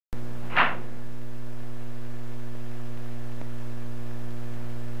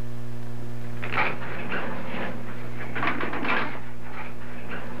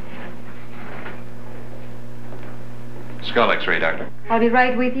Skull X-ray, Doctor. I'll be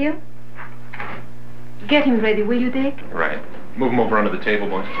right with you. Get him ready, will you, Dick? Right. Move him over under the table,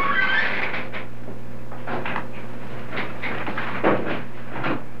 boys.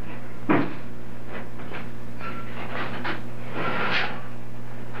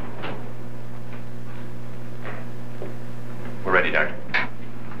 We're ready, Doctor.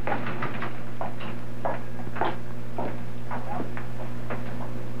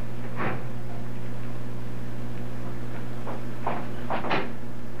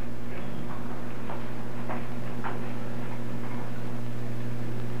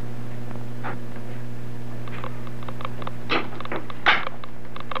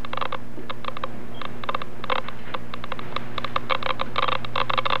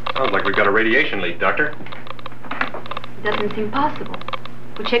 Sounds like we've got a radiation leak, Doctor. It doesn't seem possible.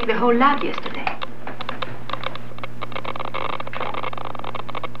 We checked the whole lab yesterday.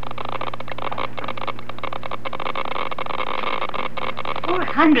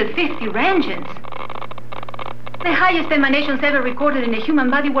 450 Rangens. The highest emanations ever recorded in a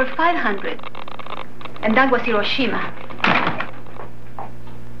human body were 500. And that was Hiroshima.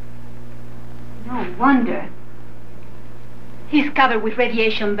 No wonder. He's covered with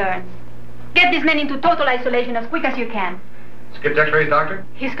radiation burns. Get this man into total isolation as quick as you can. Skipped X-rays, Doctor?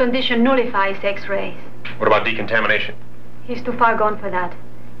 His condition nullifies X-rays. What about decontamination? He's too far gone for that.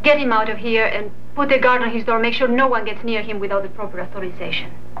 Get him out of here and put a guard on his door. Make sure no one gets near him without the proper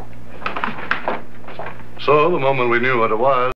authorization. So, the moment we knew what it was,